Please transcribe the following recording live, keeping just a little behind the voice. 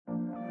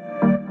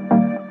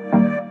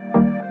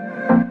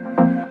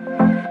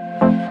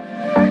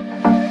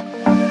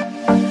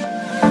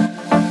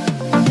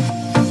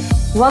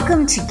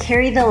Welcome to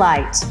Carry the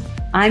Light.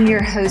 I'm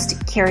your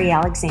host, Carrie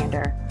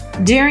Alexander.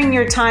 During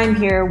your time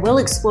here, we'll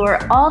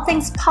explore all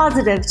things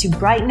positive to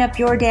brighten up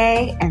your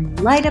day and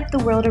light up the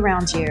world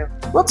around you.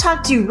 We'll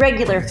talk to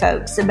regular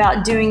folks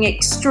about doing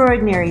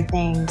extraordinary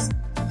things,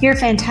 hear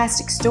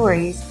fantastic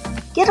stories,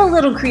 get a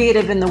little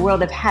creative in the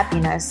world of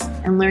happiness,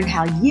 and learn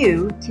how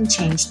you can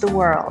change the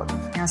world.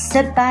 Now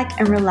sit back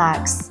and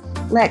relax.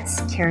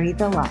 Let's carry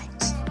the light.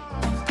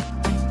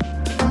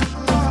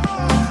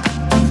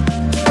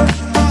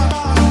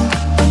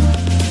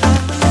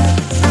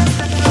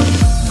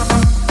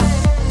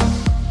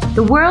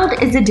 The world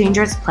is a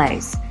dangerous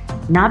place,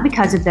 not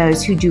because of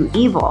those who do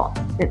evil,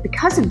 but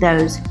because of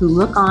those who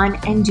look on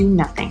and do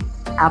nothing.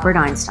 Albert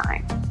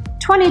Einstein.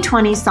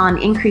 2020 saw an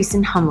increase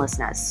in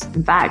homelessness.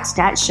 In fact,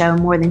 stats show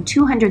more than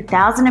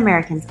 200,000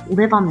 Americans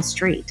live on the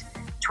street.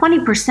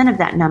 20% of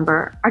that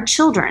number are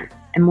children,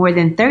 and more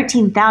than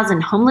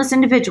 13,000 homeless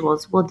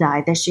individuals will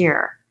die this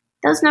year.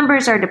 Those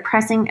numbers are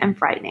depressing and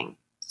frightening.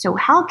 So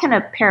how can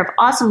a pair of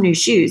awesome new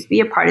shoes be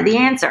a part of the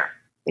answer?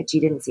 But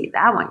you didn't see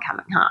that one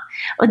coming, huh?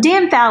 Well,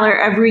 Dan Fowler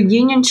of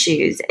Reunion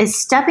Shoes is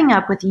stepping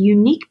up with a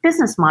unique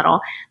business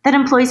model that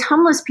employs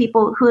homeless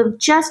people who have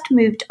just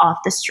moved off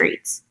the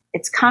streets.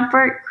 It's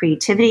comfort,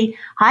 creativity,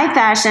 high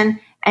fashion,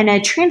 and a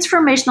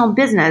transformational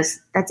business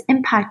that's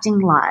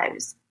impacting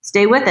lives.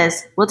 Stay with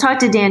us. We'll talk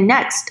to Dan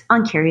next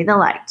on Carry the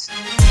Light.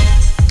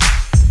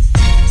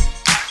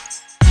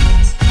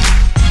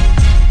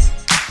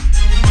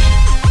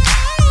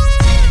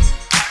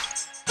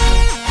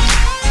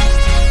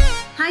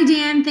 Hi,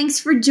 Dan. Thanks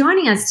for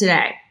joining us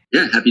today.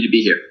 Yeah, happy to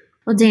be here.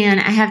 Well, Dan,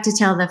 I have to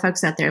tell the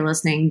folks out there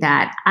listening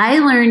that I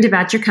learned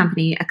about your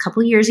company a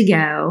couple years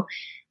ago.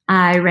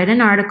 I read an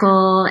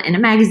article in a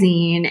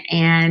magazine,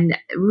 and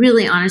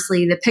really,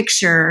 honestly, the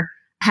picture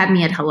had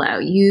me at hello.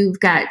 You've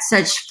got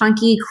such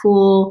funky,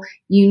 cool,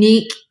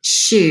 unique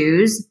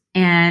shoes,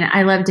 and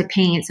I love to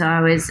paint, so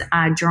I was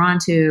drawn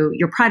to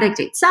your product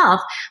itself.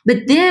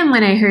 But then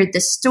when I heard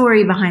the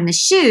story behind the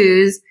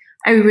shoes,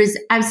 I was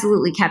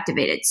absolutely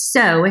captivated.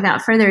 So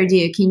without further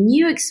ado, can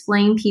you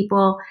explain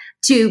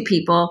to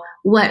people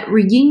what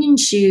Reunion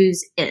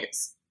Shoes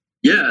is?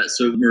 Yeah,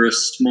 so we're a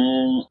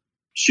small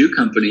shoe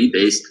company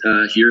based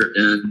here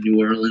in New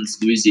Orleans,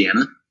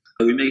 Louisiana.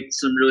 We make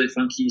some really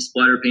funky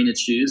splatter painted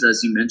shoes, as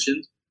you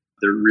mentioned.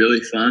 They're really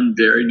fun,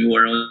 very New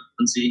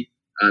Orleans-y,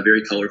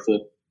 very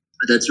colorful.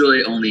 But that's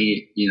really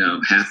only,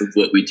 half of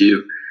what we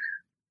do.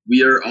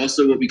 We are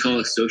also what we call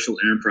a social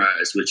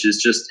enterprise, which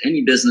is just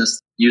any business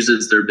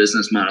uses their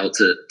business model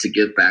to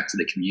give back to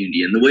the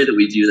community. And the way that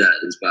we do that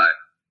is by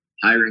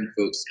hiring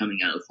folks coming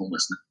out of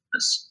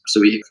homelessness. So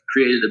we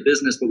created a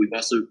business, but we've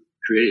also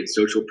created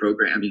social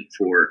programming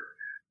for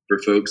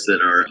folks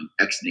that are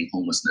exiting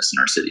homelessness in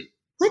our city.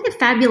 What a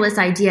fabulous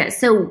idea.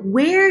 So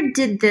where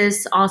did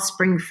this all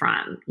spring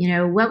from?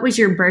 What was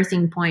your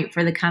birthing point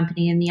for the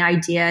company and the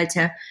idea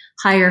to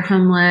hire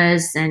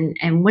homeless,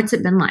 and what's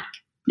it been like?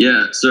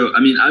 Yeah, so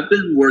I've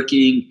been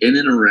working in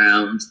and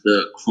around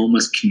the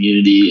homeless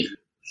community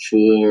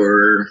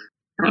for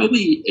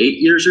probably 8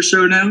 years or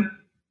so now.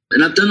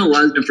 And I've done a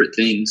lot of different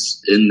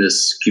things in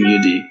this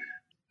community.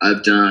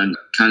 I've done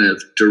kind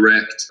of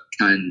direct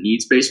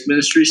needs-based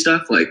ministry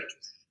stuff, like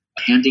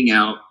handing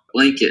out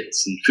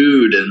blankets and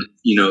food and,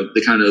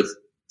 the kind of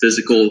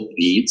physical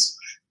needs.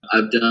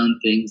 I've done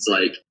things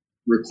like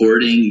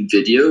recording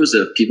videos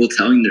of people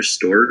telling their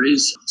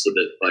stories so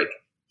that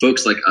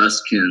folks like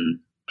us can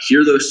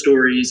hear those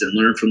stories and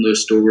learn from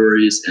those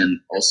stories. And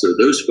also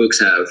those folks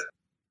have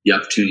the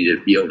opportunity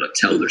to be able to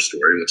tell their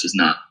story, which is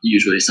not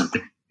usually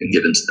something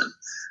given to them.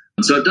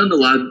 So I've done a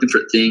lot of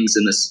different things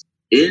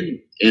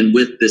in and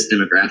with this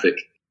demographic.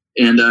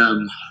 And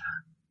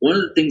one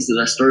of the things that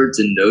I started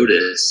to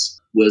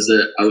notice was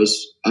that I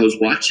was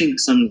watching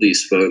some of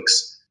these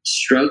folks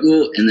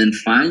struggle and then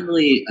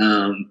finally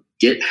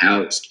get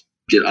housed,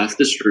 get off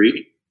the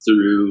street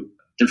through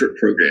different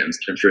programs,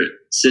 different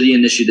city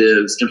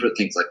initiatives, different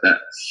things like that.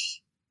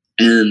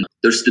 And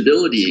their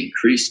stability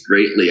increased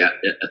greatly at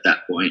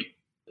that point,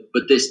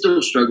 but they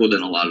still struggled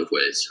in a lot of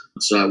ways.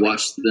 So I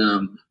watched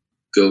them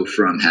go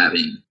from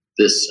having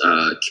this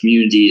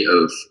community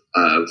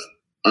of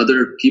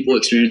other people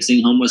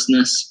experiencing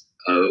homelessness,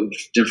 of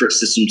different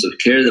systems of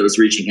care that was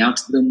reaching out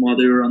to them while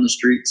they were on the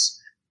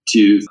streets,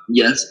 to,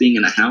 yes, being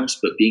in a house,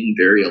 but being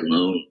very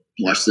alone.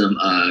 Watch them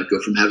go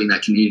from having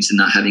that community to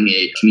not having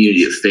a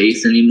community of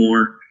faith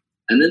anymore.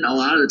 And then a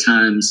lot of the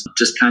times,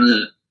 just kind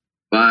of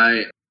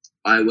by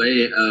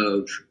way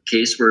of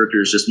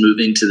caseworkers just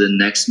moving to the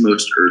next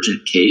most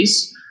urgent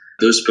case,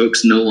 those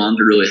folks no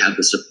longer really have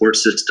the support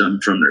system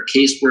from their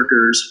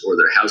caseworkers or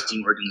their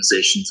housing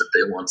organizations that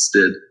they once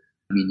did,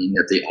 meaning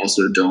that they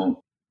also don't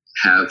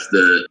have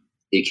the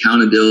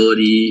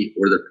accountability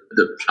or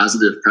the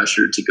positive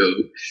pressure to go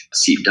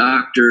see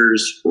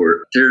doctors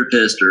or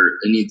therapists or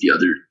any of the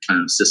other kind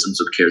of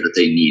systems of care that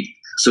they need.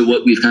 So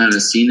what we've kind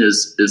of seen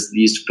is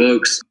these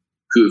folks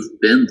who've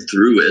been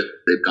through it,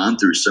 they've gone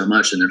through so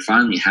much, and they're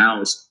finally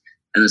housed,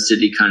 and the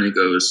city kind of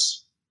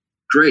goes,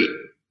 great,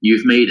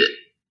 you've made it.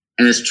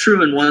 And it's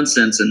true in one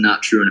sense and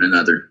not true in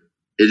another.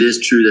 it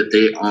is true that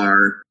they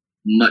are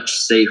much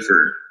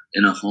safer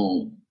in a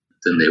home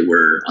than they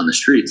were on the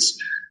streets.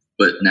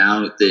 But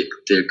now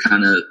they're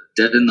kind of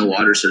dead in the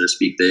water, so to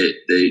speak.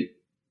 They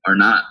are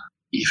not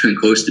even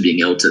close to being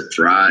able to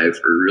thrive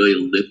or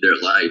really live their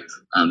life.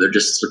 They're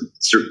just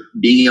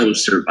being able to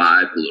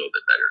survive a little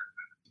bit better.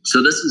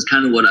 So this is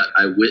kind of what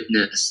I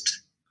witnessed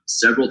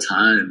several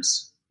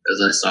times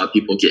as I saw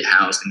people get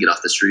housed and get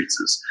off the streets,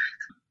 is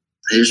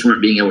they just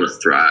weren't being able to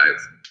thrive.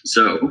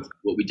 So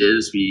what we did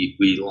is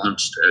we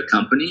launched a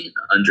company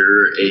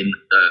under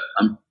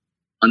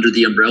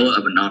the umbrella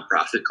of a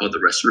nonprofit called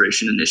the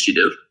Restoration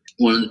Initiative.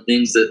 One of the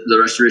things that the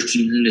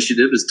Restoration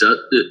Initiative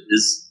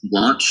is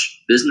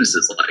launch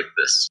businesses like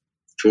this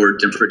for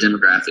different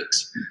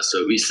demographics.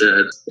 So we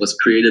said, let's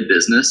create a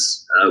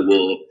business.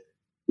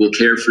 We'll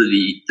care for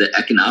the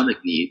economic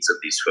needs of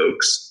these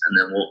folks, and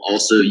then we'll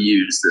also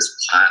use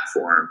this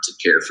platform to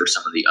care for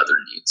some of the other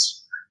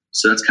needs.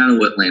 So that's kind of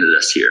what landed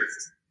us here.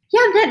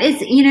 Yeah, that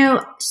is,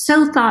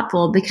 so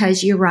thoughtful,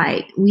 because you're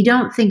right. We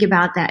don't think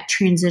about that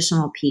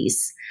transitional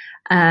piece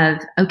of,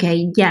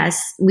 okay,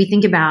 yes, we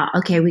think about,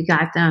 okay, we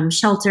got them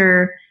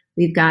shelter,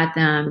 we've got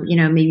them,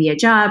 maybe a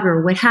job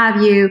or what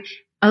have you.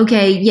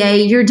 Okay,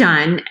 yay, you're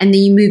done. And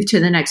then you move to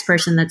the next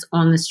person that's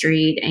on the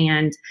street.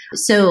 And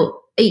so,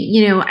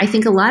 I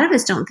think a lot of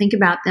us don't think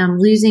about them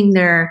losing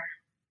their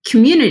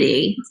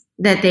community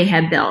that they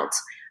had built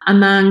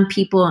among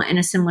people in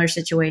a similar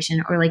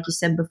situation, or like you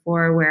said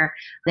before, where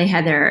they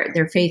had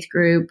their faith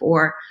group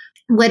or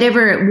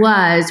whatever it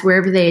was,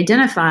 wherever they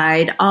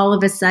identified, all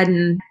of a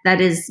sudden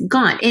that is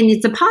gone. And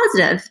it's a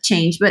positive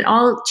change, but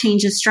all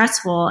change is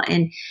stressful.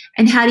 And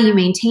how do you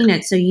maintain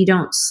it so you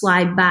don't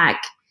slide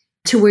back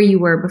to where you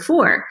were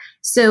before?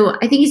 So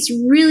I think it's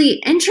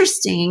really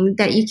interesting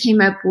that you came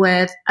up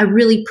with a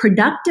really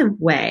productive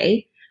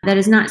way that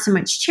is not so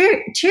much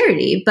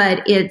charity,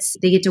 but it's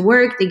they get to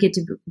work, they get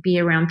to be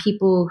around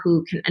people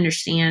who can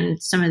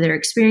understand some of their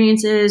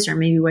experiences or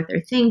maybe what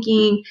they're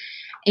thinking.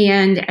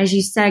 And as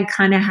you said,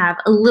 kind of have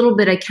a little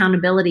bit of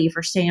accountability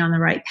for staying on the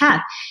right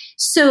path.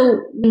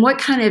 So what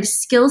kind of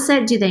skill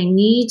set do they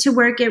need to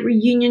work at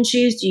Reunion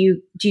Shoes? Do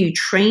you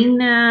train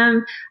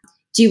them?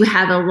 Do you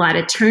have a lot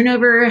of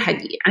turnover? I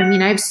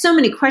have so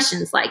many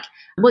questions, like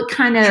what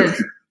kind of,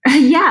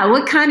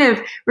 what kind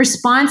of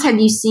response have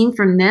you seen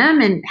from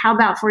them? And how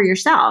about for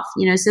yourself?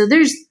 So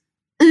there's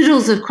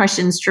oodles of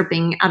questions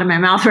dripping out of my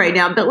mouth right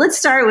now, but let's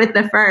start with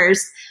the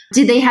first.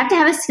 Do they have to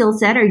have a skill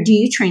set, or do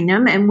you train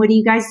them? And what do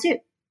you guys do?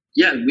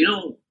 Yeah, we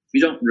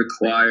don't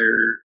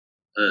require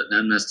an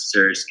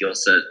unnecessary skill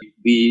set.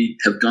 We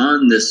have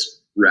gone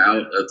this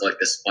route of like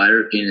the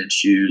splatter painted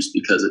shoes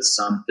because it's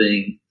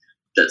something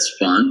that's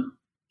fun,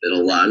 that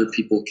a lot of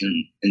people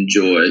can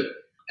enjoy,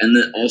 and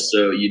that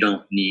also you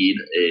don't need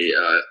a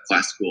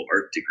classical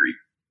art degree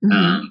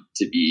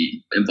to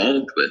be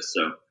involved with.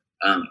 So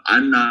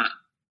I'm not,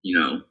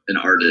 an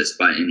artist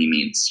by any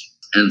means.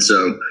 And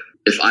so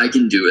if I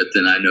can do it,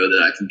 then I know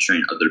that I can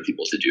train other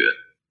people to do it.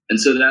 And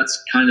so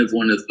that's kind of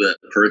one of the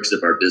perks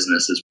of our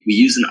business is we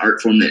use an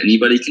art form that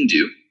anybody can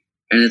do,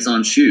 and it's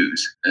on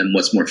shoes. And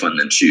what's more fun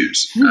than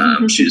shoes?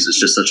 Shoes is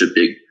just such a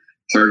big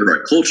part of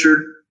our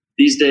culture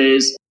these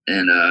days.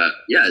 And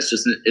it's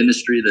just an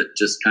industry that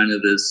just kind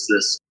of is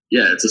this,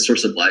 it's a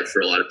source of life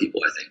for a lot of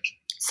people, I think.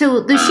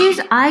 So the shoes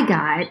I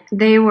got,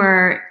 they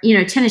were,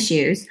 tennis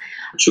shoes.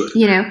 Sure.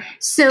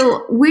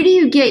 So where do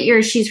you get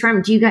your shoes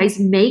from? Do you guys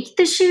make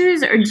the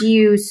shoes, or do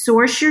you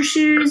source your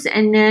shoes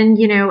and then,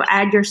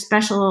 add your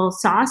special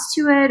sauce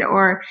to it?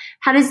 Or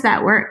how does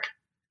that work?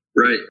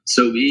 Right.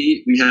 So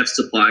we have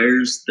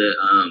suppliers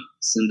that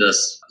send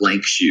us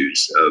blank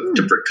shoes of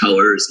different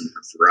colors and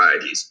different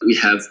varieties. We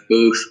have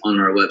both on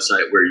our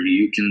website where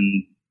you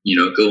can,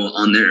 go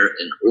on there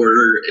and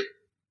order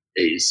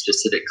a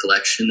specific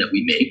collection that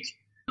we make.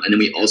 And then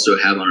we also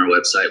have on our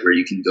website where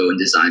you can go and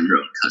design your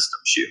own custom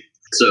shoe.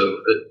 So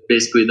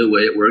basically the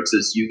way it works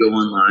is you go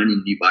online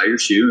and you buy your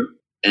shoe,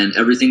 and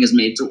everything is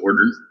made to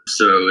order.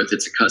 So if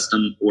it's a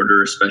custom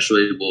order,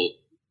 especially,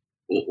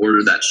 we'll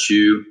order that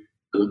shoe,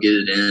 we'll get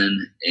it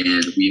in,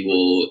 and we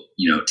will,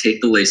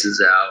 take the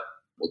laces out,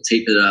 we'll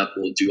tape it up,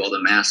 we'll do all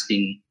the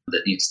masking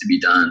that needs to be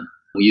done.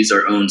 We use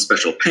our own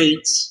special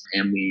paints,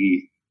 and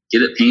we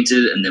get it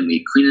painted, and then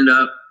we clean it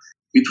up.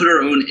 We put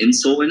our own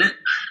insole in it,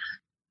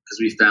 because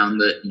we found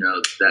that,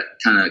 that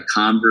kind of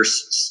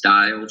Converse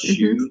style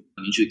shoe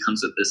usually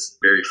comes with this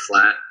very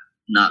flat,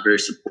 not very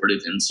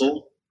supportive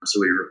insole. So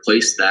we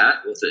replaced that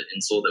with an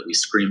insole that we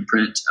screen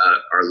print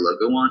our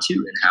logo onto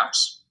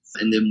in-house.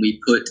 And then we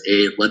put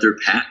a leather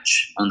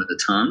patch on the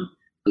tongue.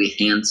 We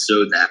hand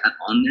sew that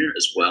on there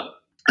as well.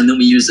 And then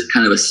we use it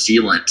kind of a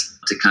sealant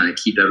to kind of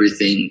keep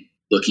everything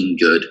looking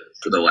good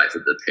for the life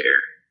of the pair.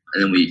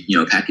 And then we,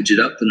 package it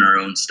up in our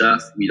own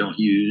stuff. We don't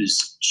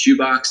use shoe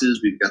boxes.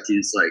 We've got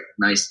these like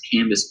nice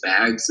canvas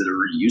bags that are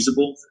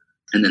reusable.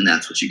 And then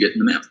that's what you get in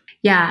the mail.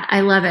 Yeah,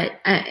 I love it.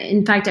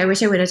 In fact, I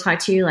wish I would have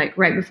talked to you like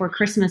right before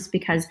Christmas,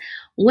 because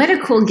what a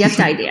cool gift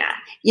idea.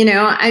 You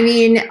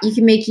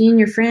can make you and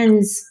your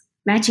friends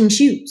matching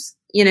shoes,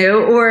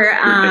 or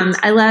Right.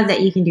 I love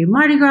that you can do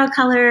Mardi Gras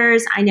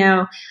colors. I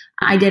know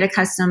I did a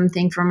custom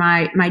thing for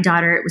my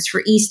daughter. It was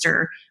for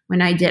Easter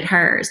when I did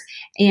hers.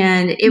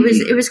 And it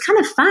was kind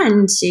of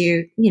fun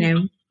to,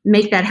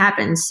 make that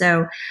happen.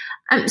 So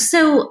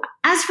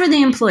as for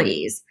the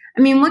employees,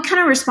 I mean, what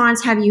kind of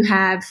response have you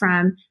had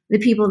from the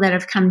people that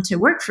have come to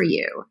work for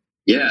you?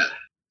 Yeah.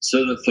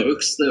 So the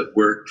folks that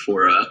work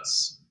for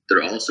us,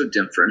 they're also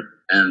different.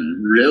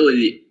 And really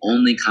the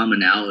only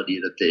commonality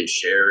that they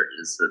share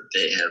is that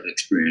they have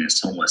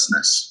experienced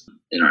homelessness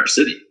in our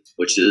city,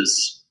 which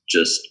is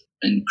just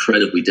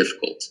incredibly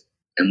difficult.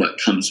 And what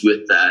comes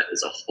with that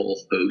is a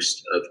whole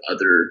host of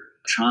other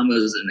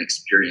traumas and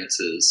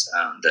experiences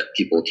that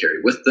people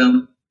carry with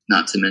them.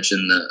 Not to mention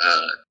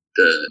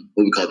the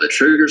what we call the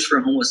triggers for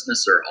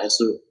homelessness are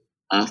also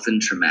often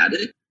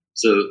traumatic.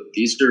 So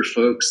these are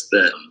folks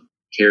that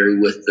carry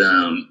with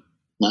them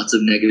lots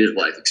of negative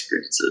life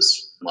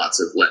experiences, lots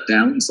of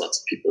letdowns, lots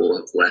of people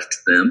have left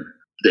them.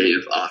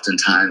 They've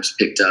oftentimes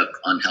picked up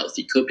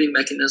unhealthy coping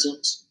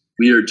mechanisms.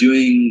 We are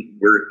doing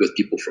work with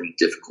people from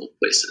difficult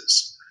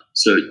places.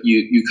 So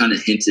you kind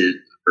of hinted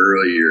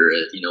earlier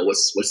at,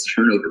 what's the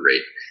turnover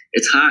rate?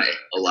 It's high.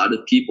 A lot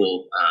of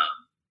people,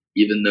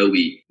 even though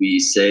we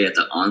say at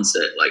the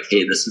onset, like,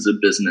 hey, this is a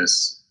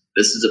business,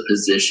 this is a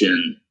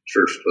position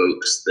for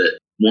folks that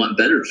want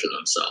better for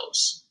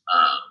themselves.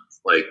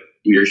 Like,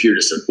 we're here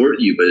to support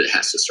you, but it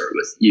has to start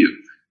with you.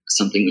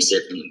 Something we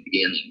said from the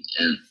beginning.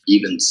 And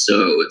even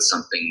so, it's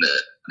something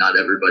that not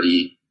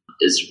everybody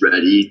is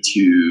ready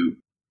to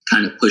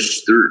kind of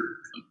push through.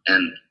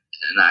 And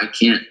I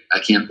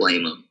can't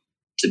blame them,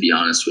 to be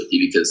honest with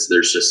you, because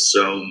there's just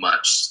so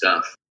much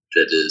stuff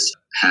that has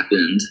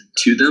happened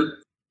to them,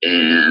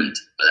 and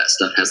that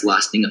stuff has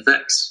lasting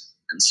effects.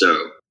 And so,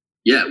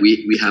 yeah,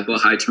 we have a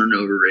high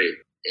turnover rate,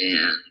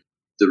 and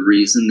the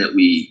reason that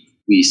we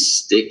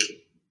stick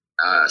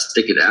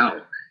it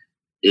out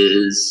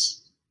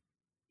is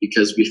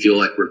because we feel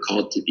like we're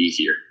called to be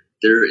here.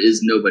 There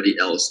is nobody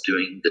else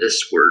doing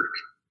this work,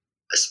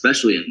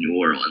 especially in New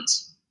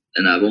Orleans.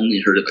 And I've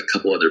only heard of a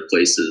couple other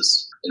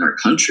places in our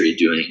country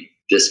doing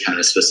this kind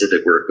of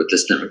specific work with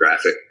this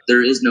demographic.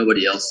 There is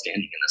nobody else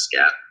standing in this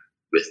gap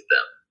with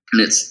them.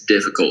 And it's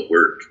difficult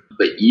work.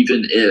 But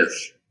even if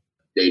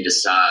they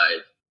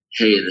decide,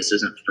 hey, this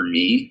isn't for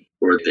me,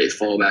 or they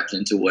fall back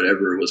into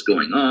whatever was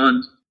going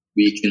on,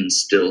 we can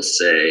still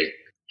say,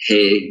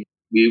 hey,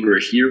 we were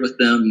here with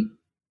them,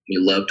 we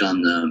loved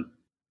on them,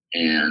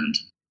 and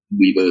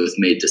we both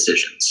made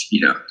decisions,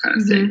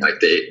 kind of thing.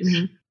 Like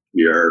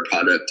we are a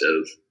product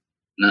of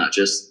not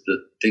just the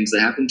things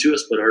that happen to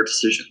us, but our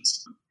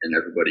decisions. And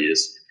everybody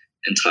is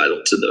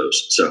entitled to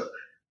those. So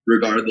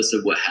regardless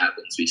of what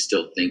happens, we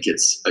still think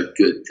it's a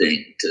good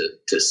thing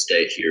to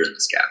stay here in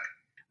this gap.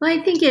 Well,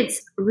 I think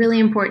it's really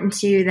important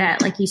too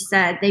that, like you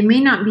said, they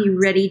may not be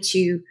ready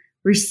to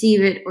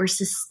receive it or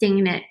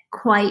sustain it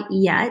quite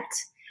yet,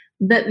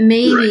 but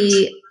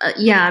maybe,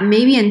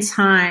 maybe in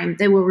time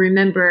they will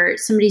remember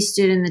somebody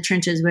stood in the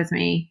trenches with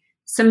me.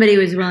 Somebody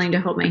was willing to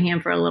hold my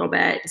hand for a little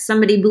bit.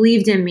 Somebody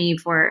believed in me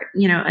for,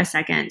 a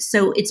second.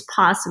 So it's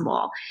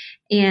possible.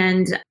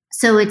 And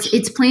so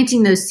it's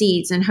planting those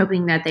seeds and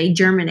hoping that they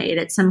germinate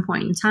at some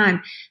point in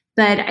time.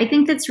 But I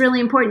think that's really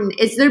important.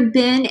 Has there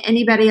been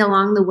anybody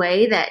along the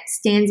way that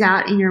stands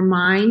out in your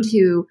mind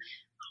who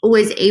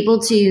was able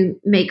to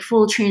make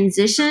full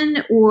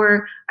transition,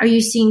 or are you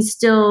seeing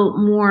still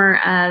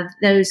more of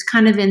those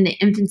kind of in the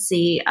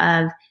infancy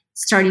of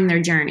starting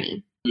their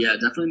journey? Yeah,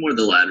 definitely more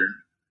the latter.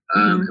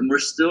 And we're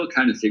still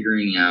kind of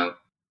figuring out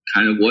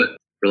kind of what,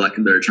 for lack of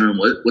a better term,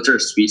 what's our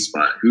sweet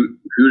spot? Who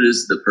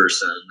does the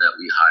person that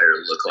we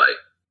hire look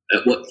like?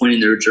 At what point in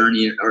their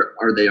journey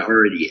are they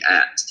already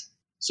at?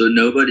 So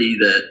nobody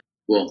that,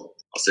 well,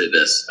 I'll say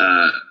this,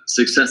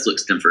 success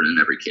looks different in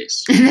every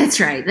case. That's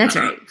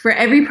right. For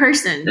every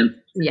person.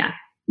 Yeah.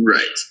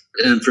 Right.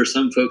 And for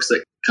some folks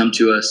that come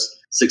to us,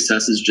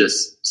 success is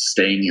just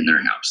staying in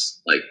their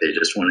house. Like they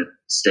just want to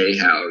stay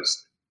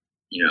housed,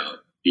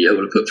 be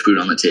able to put food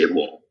on the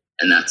table.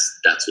 And that's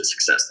what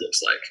success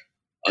looks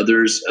like.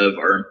 Others of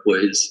our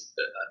employees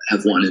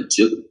have wanted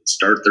to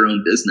start their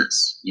own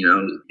business,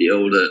 be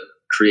able to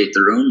create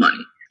their own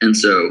money. And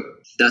so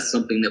that's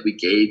something that we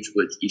gauge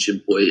with each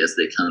employee as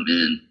they come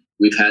in.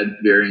 We've had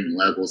varying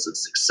levels of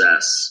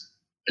success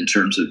in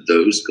terms of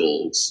those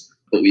goals,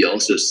 but we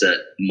also set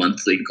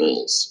monthly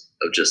goals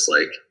of just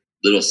like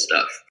little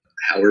stuff.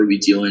 How are we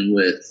dealing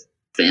with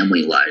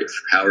family life?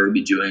 How are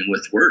we doing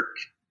with work?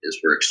 Is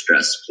work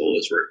stressful?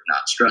 Is work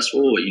not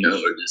stressful? Or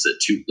is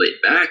it too laid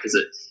back? Is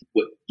it,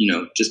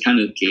 just kind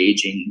of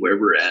gauging where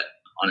we're at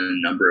on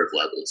a number of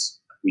levels.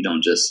 We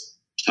don't just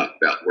talk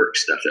about work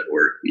stuff at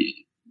work.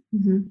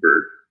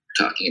 We're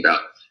talking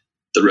about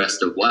the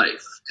rest of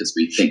life because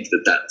we think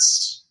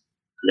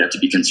you have to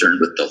be concerned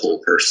with the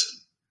whole person.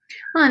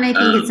 Well, and I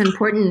think it's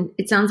important.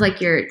 It sounds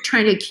like you're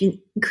trying to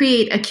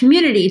create a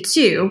community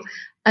too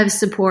of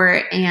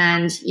support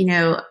and,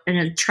 and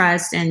of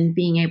trust and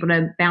being able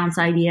to bounce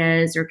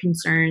ideas or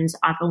concerns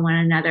off of one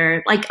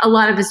another, like a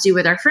lot of us do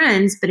with our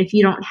friends. But if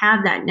you don't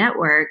have that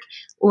network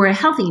or a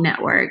healthy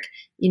network,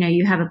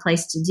 you have a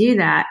place to do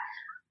that.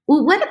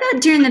 Well, what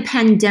about during the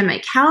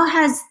pandemic? How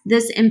has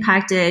this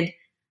impacted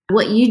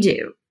what you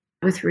do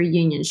with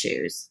Reunion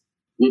Shoes?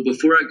 Well,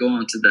 before I go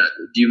on to that,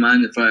 do you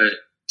mind if I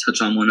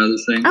touch on one other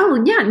thing?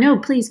 Oh, yeah. No,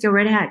 please go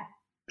right ahead.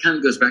 It kind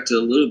of goes back to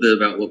a little bit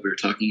about what we were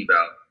talking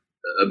about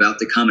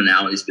the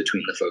commonalities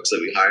between the folks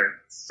that we hire.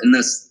 And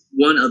that's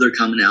one other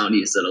commonality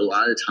is that a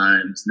lot of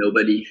times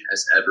nobody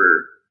has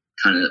ever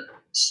kind of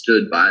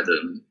stood by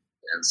them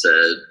and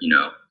said,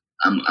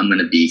 I'm going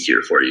to be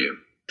here for you.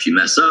 If you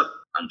mess up,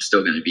 I'm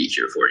still going to be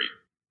here for you.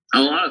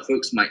 A lot of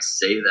folks might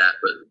say that,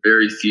 but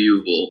very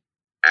few will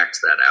act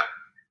that out.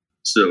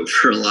 So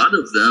for a lot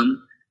of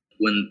them,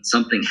 when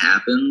something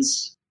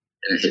happens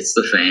and it hits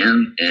the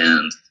fan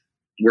and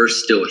we're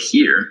still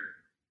here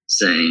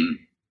saying,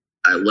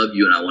 I love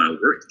you and I want to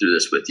work through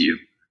this with you,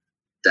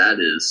 that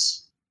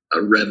is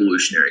a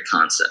revolutionary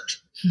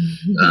concept.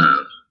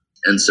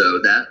 And so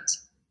that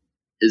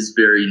is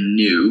very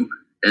new,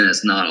 and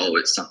it's not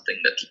always something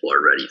that people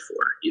are ready for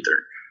either.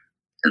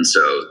 And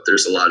so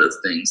there's a lot of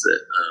things that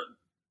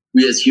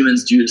we as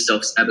humans do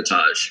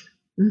self-sabotage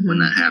when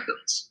that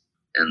happens.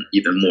 And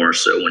even more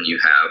so when you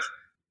have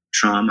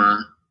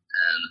trauma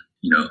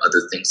and,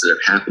 other things that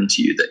have happened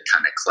to you that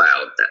kind of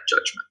cloud that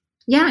judgment.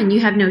 Yeah, and you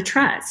have no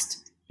trust.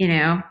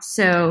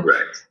 So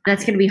right.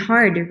 That's going to be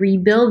hard to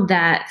rebuild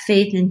that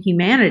faith in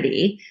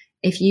humanity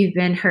if you've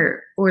been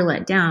hurt or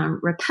let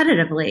down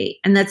repetitively.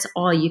 And that's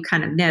all you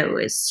kind of know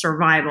is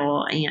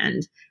survival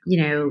and,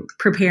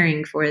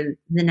 preparing for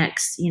the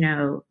next,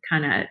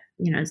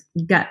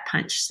 gut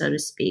punch, so to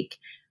speak,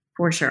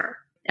 for sure.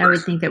 I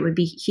would think that would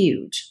be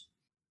huge.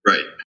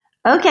 Right.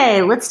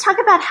 Okay, let's talk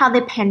about how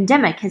the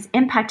pandemic has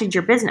impacted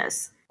your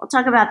business. We'll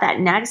talk about that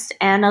next.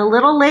 And a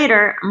little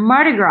later,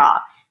 Mardi Gras.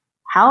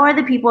 How are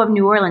the people of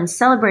New Orleans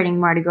celebrating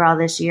Mardi Gras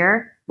this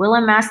year? We'll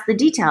unmask the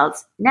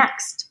details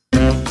next.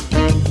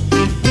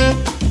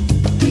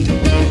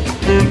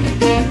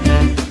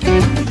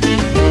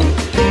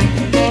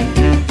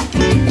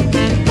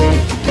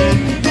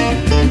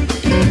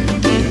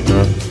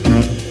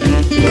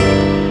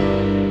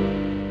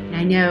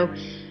 I know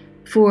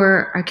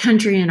for our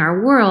country and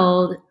our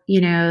world,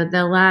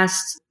 the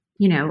last,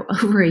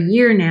 over a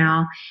year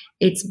now,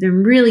 it's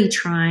been really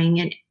trying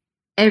in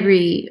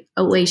every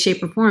way,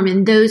 shape, or form.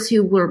 And those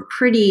who were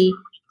pretty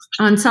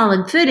on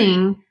solid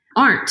footing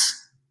aren't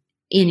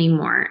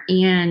anymore.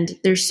 And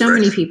there's so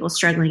many people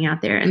struggling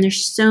out there. And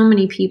there's so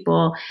many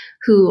people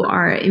who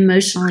are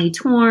emotionally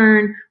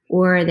torn,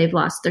 or they've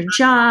lost their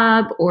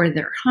job, or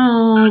their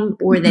home,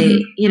 or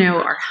they,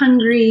 are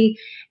hungry.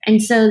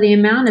 And so the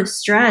amount of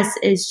stress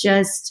is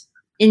just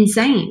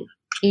insane.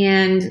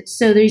 And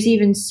so there's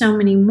even so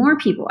many more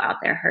people out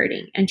there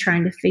hurting and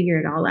trying to figure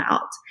it all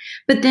out.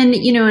 But then,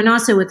 and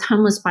also with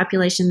homeless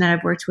population that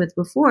I've worked with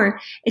before,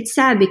 it's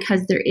sad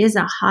because there is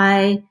a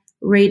high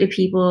rate of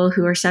people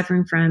who are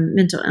suffering from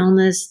mental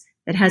illness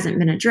that hasn't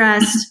been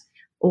addressed,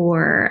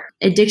 or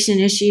addiction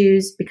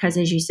issues, because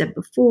as you said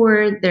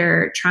before,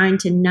 they're trying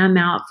to numb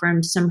out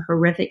from some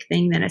horrific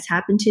thing that has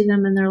happened to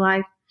them in their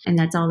life, and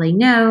that's all they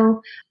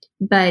know.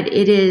 But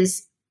it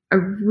is a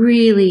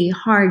really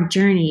hard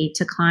journey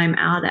to climb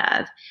out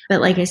of.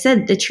 But like I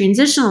said, the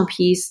transitional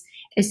piece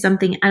is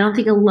something I don't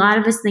think a lot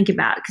of us think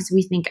about, because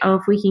we think,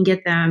 if we can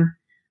get them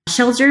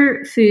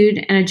shelter,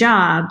 food, and a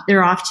job,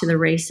 they're off to the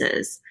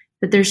races.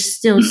 But there's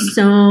still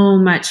so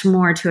much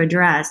more to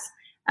address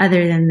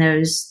other than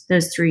those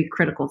three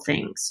critical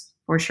things,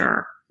 for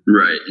sure.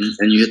 Right.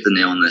 And you hit the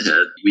nail on the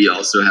head. We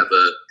also have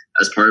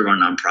as part of our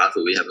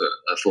nonprofit, we have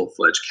a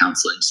full-fledged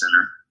counseling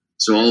center.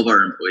 So all of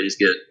our employees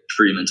get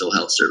free mental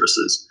health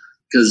services,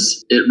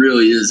 because it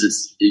really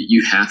is,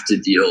 you have to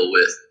deal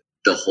with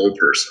the whole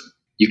person.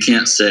 You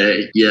can't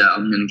say, yeah,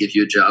 I'm going to give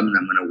you a job and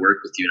I'm going to work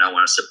with you and I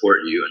want to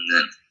support you, and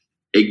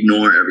then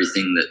ignore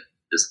everything that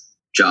is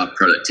job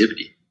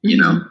productivity.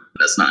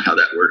 That's not how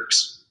that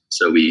works.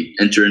 So we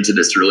enter into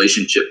this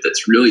relationship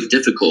that's really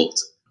difficult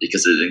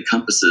because it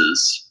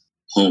encompasses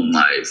home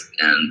life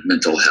and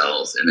mental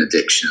health and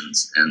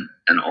addictions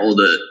and all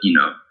the,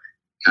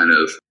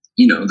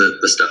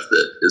 the stuff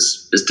that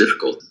is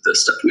difficult, the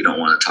stuff we don't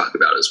want to talk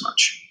about as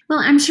much. Well,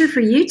 I'm sure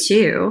for you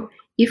too,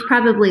 you've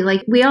probably,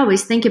 we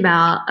always think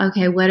about,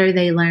 okay, what are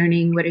they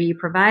learning? What are you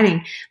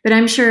providing? But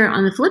I'm sure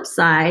on the flip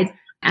side,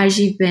 as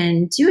you've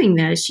been doing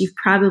this, you've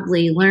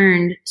probably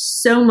learned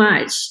so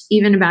much,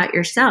 even about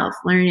yourself,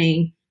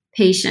 learning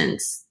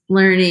patience,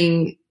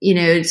 learning,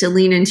 to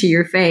lean into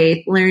your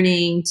faith,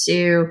 learning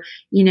to,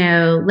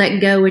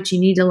 let go what you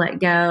need to let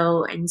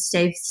go and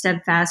stay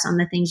steadfast on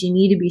the things you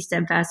need to be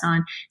steadfast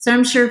on. So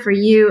I'm sure for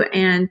you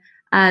and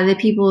the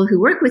people who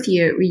work with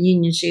you at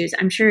Reunion Shoes,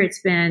 I'm sure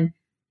it's been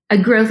a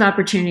growth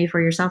opportunity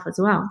for yourself as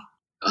well.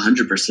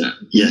 100%.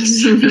 Yes.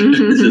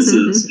 This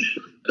is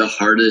the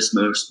hardest,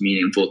 most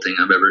meaningful thing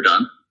I've ever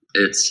done.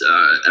 It's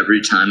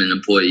every time an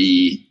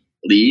employee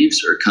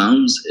leaves or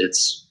comes,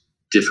 it's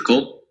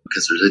difficult.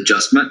 because there's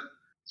adjustment.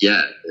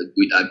 Yeah,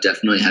 I've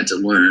definitely had to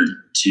learn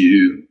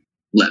to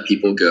let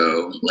people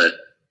go, let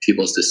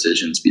people's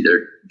decisions be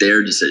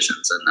their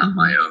decisions and not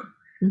my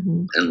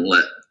own, and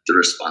let the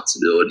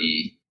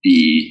responsibility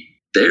be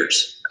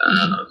theirs.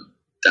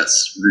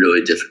 That's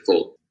really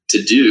difficult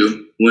to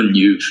do when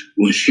you've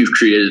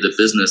created a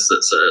business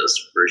that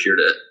says we're here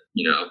to,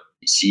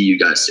 see you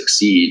guys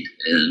succeed,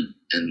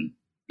 and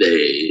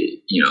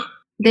they,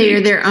 they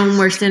are their own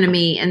worst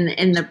enemy in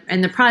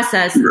the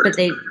process, right. But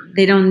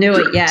they don't know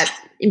it yet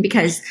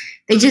because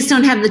they just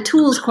don't have the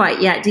tools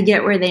quite yet to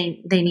get where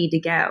they need to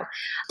go.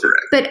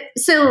 Correct. But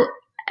so,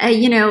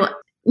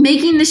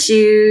 making the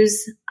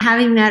shoes,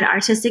 having that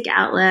artistic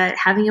outlet,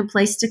 having a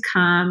place to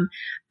come,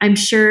 I'm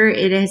sure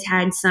it has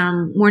had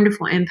some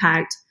wonderful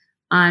impact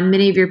on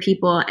many of your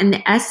people, and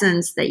the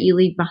essence that you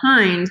leave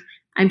behind.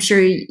 I'm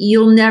sure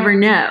you'll never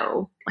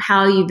know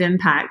how you've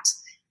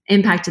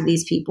impacted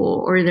these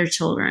people or their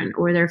children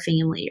or their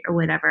family or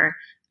whatever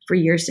for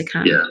years to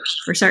come. Yeah.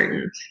 For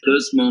certain.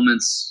 Those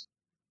moments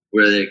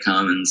where they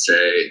come and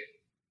say,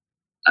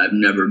 I've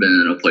never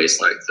been in a place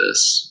like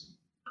this.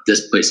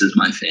 This place is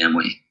my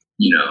family.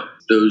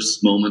 Those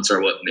moments are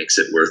what makes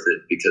it worth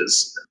it,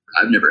 because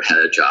I've never had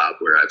a job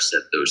where I've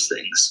said those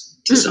things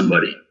to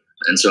somebody.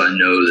 And so I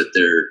know that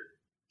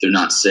they're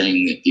not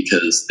saying it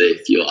because they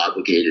feel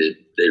obligated.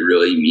 They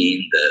really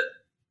mean that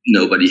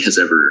nobody has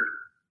ever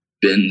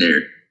been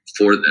there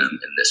for them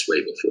in this way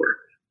before.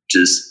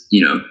 Just,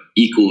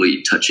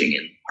 equally touching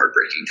and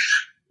heartbreaking.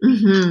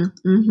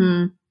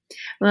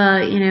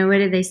 Well, what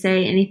do they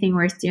say? Anything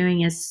worth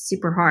doing is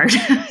super hard.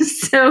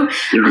 So,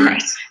 you're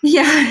right.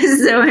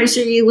 So I'm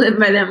sure you live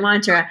by that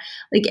mantra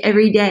like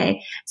every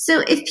day.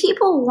 So if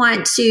people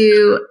want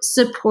to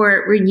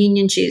support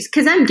Reunion Shoes,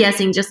 because I'm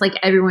guessing just like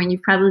everyone,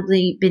 you've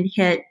probably been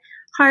hit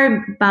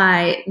hard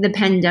by the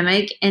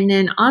pandemic. And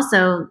then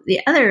also the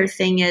other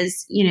thing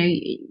is,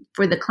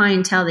 for the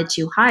clientele that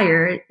you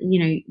hire,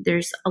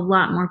 there's a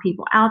lot more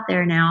people out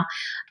there now.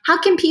 How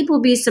can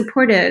people be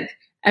supportive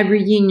of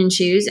Reunion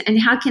Shoes, and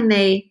how can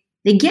they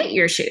get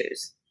your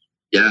shoes?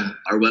 Yeah,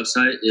 our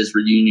website is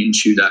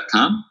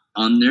reunionshoe.com.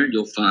 On there,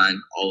 you'll find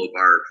all of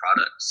our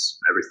products.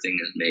 Everything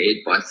is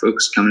made by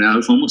folks coming out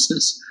of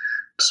homelessness.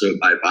 So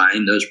by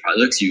buying those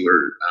products, you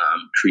are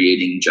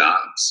creating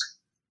jobs.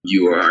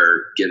 You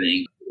are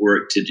giving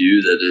work to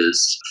do that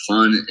is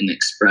fun and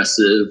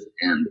expressive,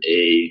 and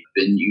a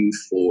venue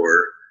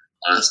for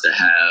us to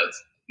have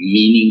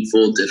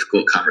meaningful,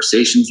 difficult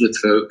conversations with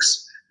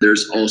folks.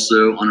 There's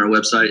also on our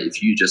website,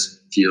 if you just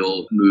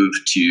feel moved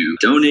to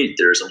donate,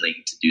 there's a link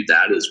to do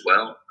that as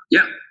well.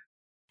 Yeah.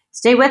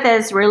 Stay with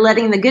us. We're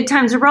letting the good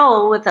times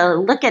roll with a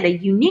look at a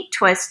unique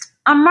twist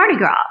on Mardi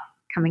Gras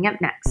coming up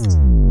next.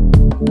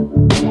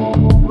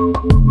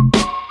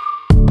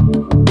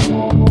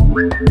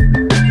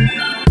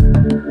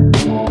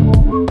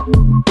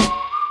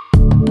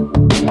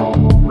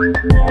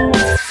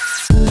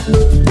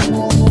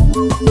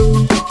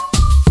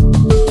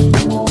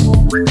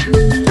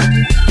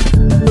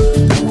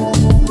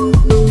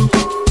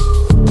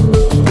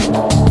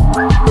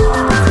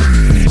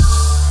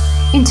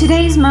 In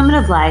today's moment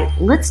of light,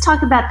 let's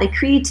talk about the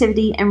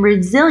creativity and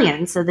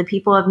resilience of the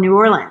people of New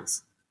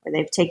Orleans, where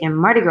they've taken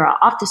Mardi Gras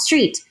off the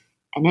street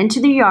and into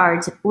the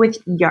yards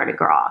with Yardi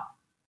Gras.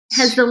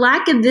 Has the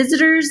lack of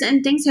visitors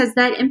and things, has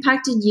that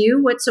impacted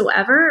you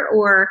whatsoever,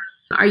 or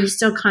are you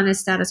still kind of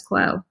status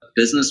quo?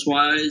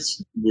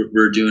 Business-wise,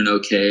 we're doing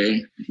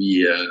okay.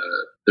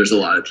 There's a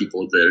lot of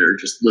people that are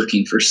just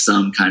looking for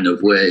some kind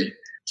of way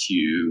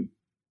to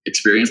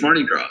experience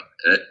Mardi Gras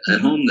at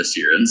home this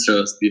year. And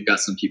so we've got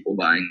some people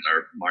buying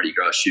our Mardi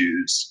Gras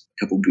shoes.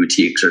 A couple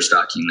boutiques are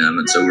stocking them.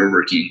 And so we're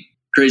working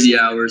crazy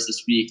hours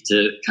this week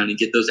to kind of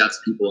get those out to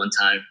people in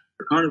time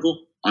for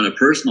Carnival. On a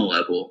personal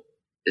level,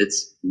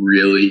 it's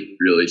really,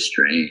 really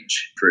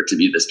strange for it to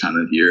be this time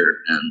of year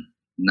and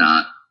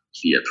not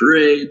be at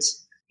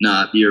parades,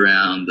 not be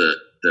around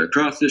the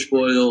crawfish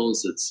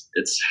boils.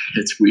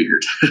 It's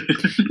weird.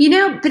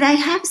 But I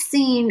have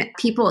seen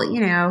people,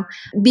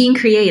 being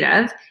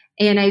creative.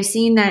 And I've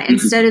seen that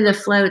instead of the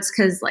floats,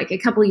 because like a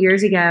couple of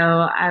years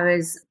ago,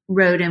 I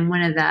rode in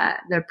one of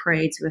the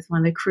parades with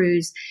one of the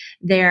crews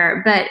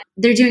there, but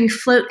they're doing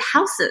float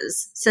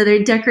houses. So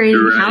they're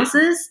decorating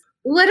houses.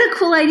 What a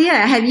cool idea.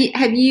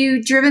 Have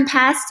you driven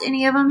past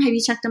any of them? Have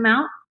you checked them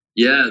out?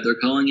 Yeah, they're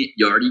calling it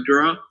Yardi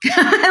Gras.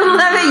 I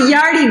love it,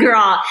 Yardi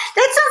Gras.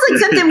 That sounds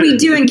like something we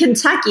do in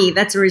Kentucky.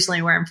 That's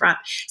originally where I'm from.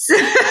 So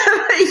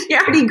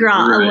Yardi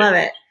Gras, right. I love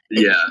it.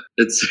 Yeah,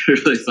 it's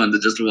really fun to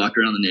just walk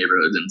around the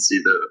neighborhood and see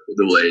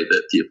the way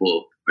that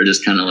people are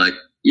just kind of like,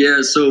 yeah,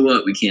 so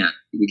what? We can't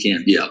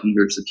be out in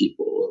groups of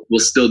people.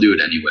 We'll still do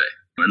it anyway.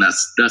 And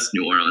that's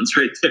New Orleans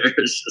right there.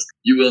 It's just,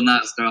 you will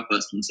not stop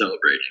us from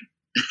celebrating.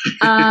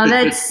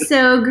 That's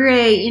so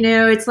great.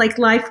 It's like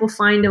life will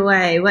find a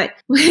way. What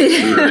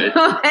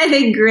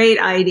a great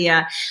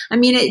idea. I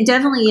mean, it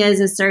definitely is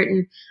a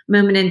certain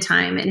moment in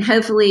time. And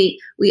hopefully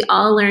we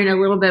all learn a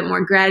little bit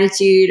more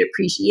gratitude,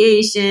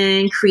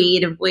 appreciation,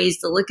 creative ways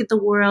to look at the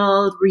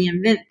world,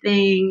 reinvent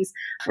things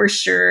for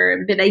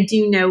sure. But I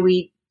do know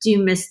we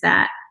do miss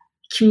that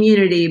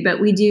community, but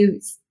we do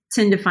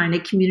tend to find a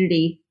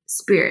community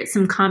spirit,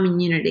 some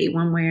common unity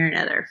one way or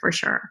another, for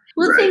sure.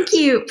 Well, Right. Thank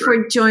you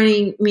for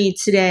joining me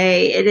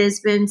today. It has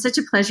been such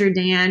a pleasure,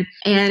 Dan,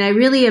 and I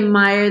really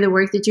admire the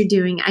work that you're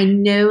doing. I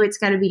know it's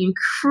got to be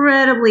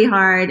incredibly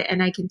hard,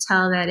 and I can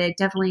tell that it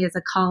definitely is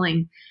a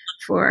calling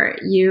for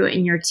you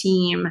and your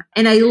team.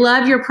 And I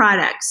love your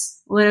products.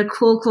 What a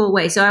cool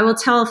way. So I will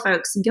tell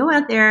folks, go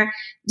out there,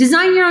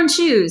 design your own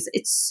shoes.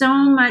 It's so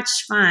much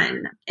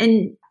fun.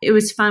 And it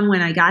was fun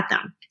when I got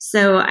them.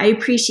 So I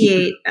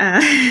appreciate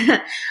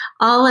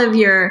all of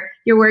your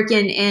work,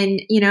 and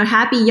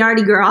happy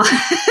Yardy Girl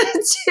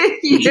to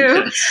you.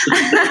 Yes.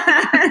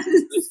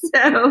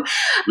 So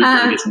we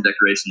can get some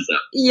decorations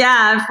up.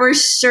 Yeah, for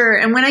sure.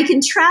 And when I can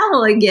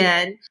travel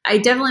again, I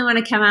definitely want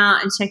to come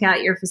out and check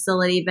out your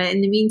facility. But in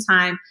the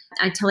meantime,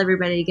 I tell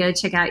everybody to go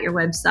check out your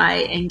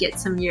website and get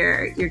some of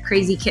your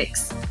crazy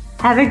kicks.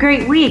 Have a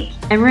great week,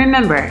 and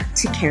remember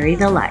to carry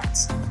the light.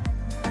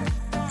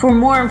 For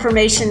more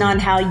information on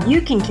how you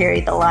can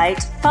carry the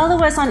light,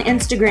 follow us on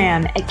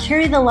Instagram at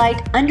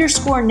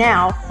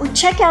carrythelight_now, or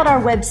check out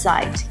our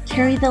website,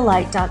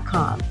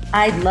 carrythelight.com.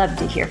 I'd love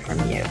to hear from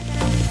you.